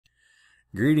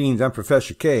Greetings, I'm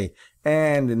Professor K,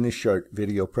 and in this short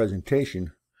video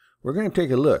presentation, we're going to take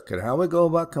a look at how we go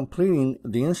about completing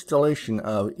the installation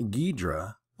of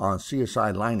Ghidra on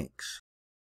CSI Linux.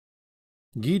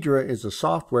 Ghidra is a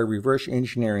software reverse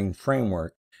engineering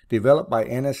framework developed by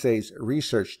NSA's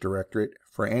Research Directorate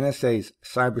for NSA's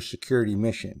Cybersecurity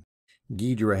mission.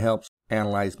 Ghidra helps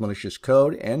analyze malicious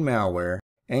code and malware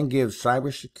and gives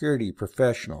cybersecurity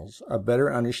professionals a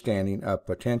better understanding of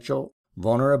potential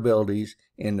vulnerabilities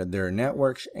in their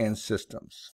networks and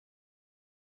systems.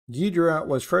 Ghidra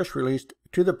was first released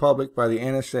to the public by the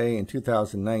NSA in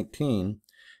 2019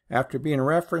 after being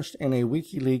referenced in a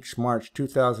WikiLeaks March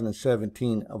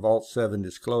 2017 Vault 7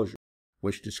 disclosure,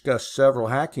 which discussed several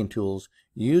hacking tools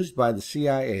used by the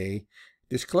CIA,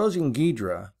 disclosing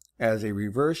Ghidra as a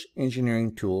reverse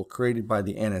engineering tool created by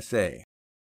the NSA.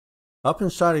 Up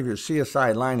inside of your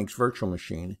CSI Linux virtual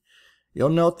machine, you'll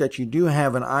note that you do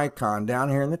have an icon down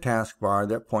here in the taskbar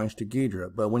that points to Ghidra,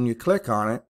 but when you click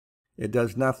on it, it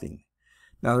does nothing.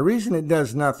 Now the reason it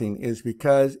does nothing is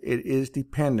because it is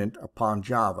dependent upon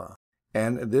Java,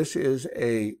 and this is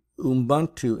a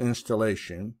Ubuntu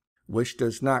installation which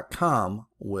does not come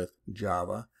with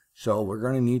Java, so we're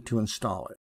going to need to install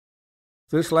it.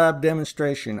 For this lab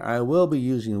demonstration, I will be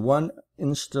using one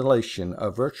installation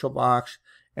of VirtualBox,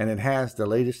 and it has the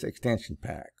latest extension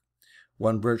pack.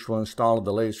 One virtual install of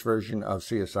the latest version of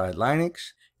CSI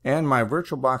Linux, and my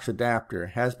VirtualBox adapter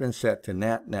has been set to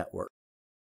NAT network.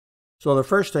 So the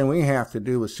first thing we have to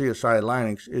do with CSI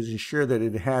Linux is ensure that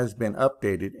it has been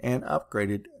updated and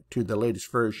upgraded to the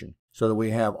latest version so that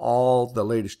we have all the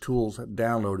latest tools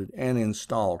downloaded and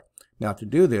installed. Now to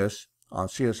do this on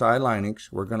CSI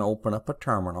Linux, we're going to open up a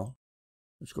terminal.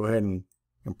 Let's go ahead and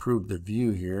improve the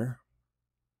view here.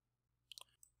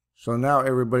 So now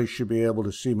everybody should be able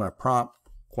to see my prompt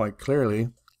quite clearly.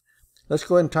 Let's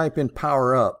go ahead and type in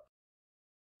powerup.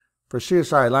 For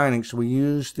CSI Linux, we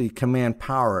use the command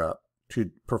powerup to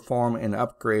perform an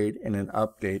upgrade and an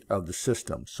update of the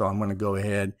system. So I'm going to go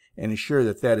ahead and ensure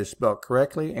that that is spelled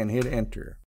correctly and hit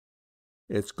enter.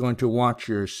 It's going to want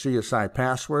your CSI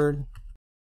password.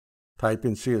 Type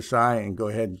in CSI and go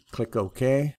ahead and click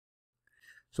OK.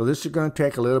 So this is going to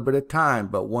take a little bit of time,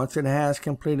 but once it has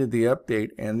completed the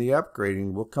update and the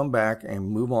upgrading, we'll come back and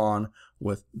move on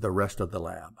with the rest of the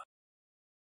lab.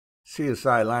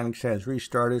 CSI Linux has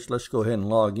restarted. So let's go ahead and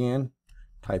log in.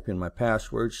 Type in my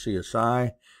password,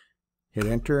 CSI, hit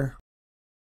enter.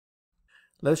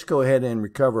 Let's go ahead and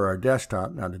recover our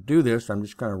desktop. Now to do this, I'm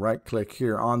just going to right click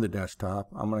here on the desktop.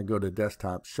 I'm going to go to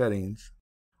desktop settings.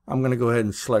 I'm going to go ahead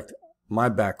and select my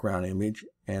background image,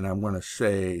 and I'm going to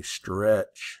say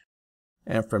stretch,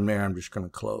 and from there I'm just going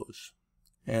to close,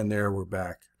 and there we're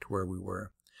back to where we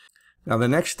were. Now the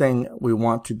next thing we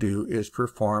want to do is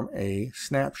perform a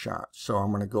snapshot. So I'm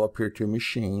going to go up here to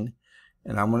machine,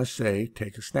 and I'm going to say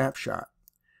take a snapshot,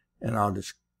 and I'll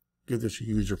just give this a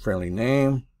user-friendly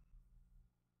name.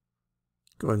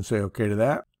 Go ahead and say OK to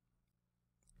that.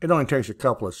 It only takes a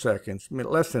couple of seconds,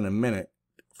 less than a minute,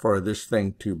 for this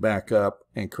thing to back up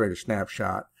and create a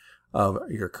snapshot of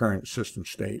your current system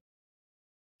state.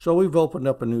 So we've opened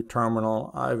up a new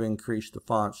terminal. I've increased the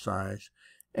font size,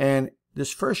 and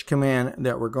this first command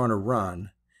that we're going to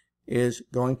run is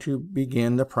going to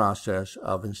begin the process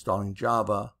of installing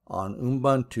Java on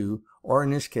Ubuntu, or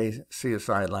in this case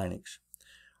CSI Linux.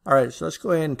 Alright, so let's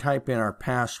go ahead and type in our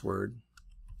password.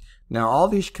 Now all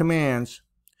these commands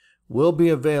will be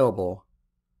available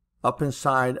up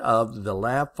inside of the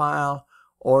lab file,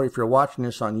 or if you're watching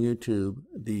this on YouTube,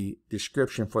 the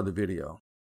description for the video.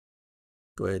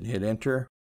 Go ahead and hit enter.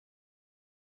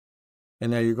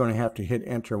 And now you're going to have to hit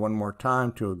enter one more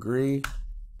time to agree.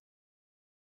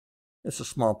 It's a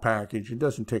small package. It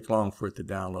doesn't take long for it to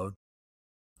download.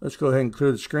 Let's go ahead and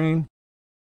clear the screen.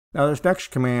 Now this next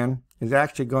command is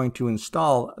actually going to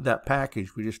install that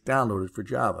package we just downloaded for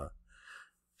Java.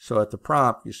 So at the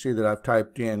prompt, you see that I've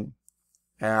typed in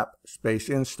app space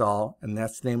install, and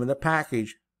that's the name of the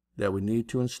package that we need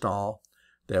to install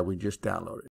that we just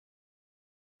downloaded.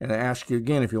 And I ask you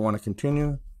again if you want to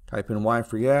continue, type in Y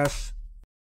for yes.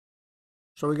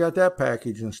 So we got that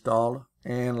package installed,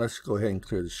 and let's go ahead and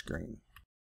clear the screen.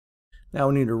 Now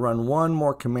we need to run one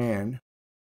more command,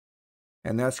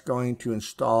 and that's going to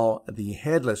install the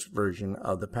headless version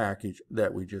of the package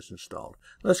that we just installed.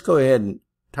 Let's go ahead and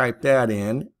type that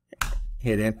in,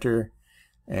 hit enter,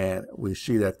 and we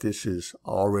see that this is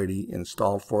already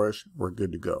installed for us. We're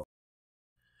good to go.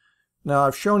 Now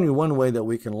I've shown you one way that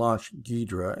we can launch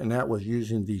Ghidra, and that was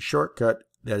using the shortcut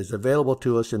that is available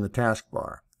to us in the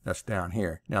taskbar. That's down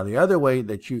here. Now the other way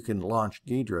that you can launch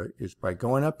Ghidra is by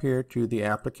going up here to the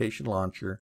application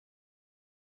launcher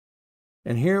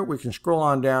And here we can scroll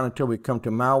on down until we come to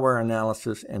malware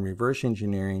analysis and reverse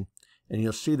engineering, and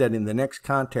you'll see that in the next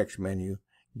context menu,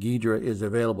 Ghidra is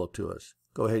available to us.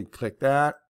 Go ahead and click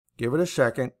that, give it a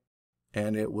second,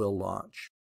 and it will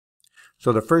launch.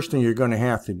 So the first thing you're going to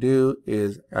have to do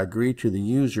is agree to the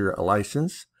user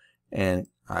license, and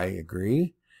I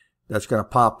agree. That's going to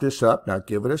pop this up. Now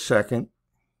give it a second.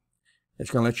 It's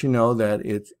going to let you know that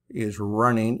it is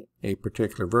running a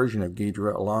particular version of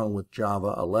Ghidra along with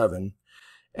Java 11.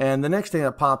 And the next thing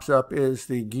that pops up is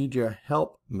the Ghidra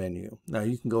help menu. Now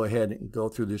you can go ahead and go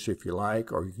through this if you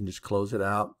like, or you can just close it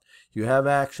out. You have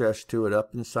access to it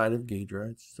up inside of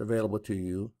Ghidra. It's available to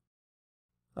you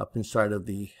up inside of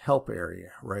the help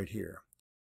area right here.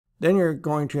 Then you're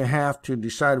going to have to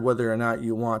decide whether or not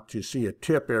you want to see a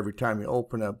tip every time you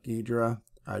open up Ghidra.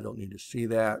 I don't need to see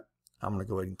that. I'm going to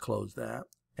go ahead and close that.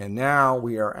 And now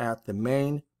we are at the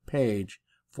main page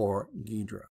for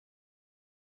Ghidra.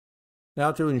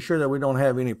 Now, to ensure that we don't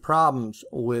have any problems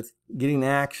with getting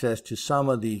access to some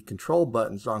of the control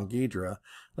buttons on Ghidra,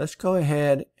 let's go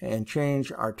ahead and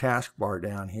change our taskbar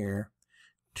down here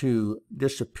to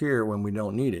disappear when we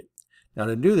don't need it. Now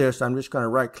to do this, I'm just going to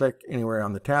right click anywhere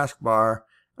on the taskbar.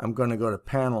 I'm going to go to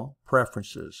Panel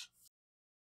Preferences.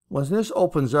 Once this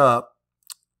opens up,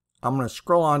 I'm going to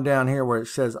scroll on down here where it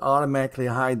says Automatically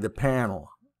Hide the Panel.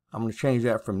 I'm going to change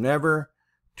that from Never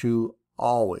to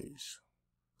Always.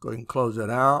 Go ahead and close that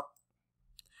out.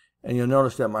 And you'll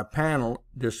notice that my panel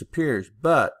disappears.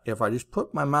 But if I just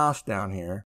put my mouse down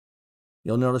here,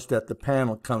 you'll notice that the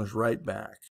panel comes right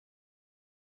back.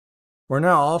 We're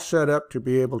now all set up to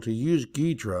be able to use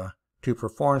Ghidra to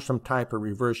perform some type of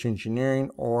reverse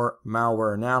engineering or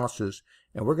malware analysis.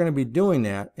 And we're going to be doing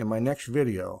that in my next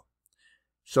video.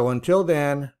 So until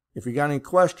then, if you got any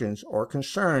questions or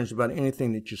concerns about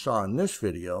anything that you saw in this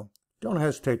video, don't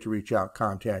hesitate to reach out,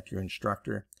 contact your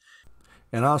instructor,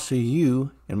 and I'll see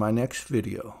you in my next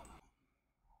video.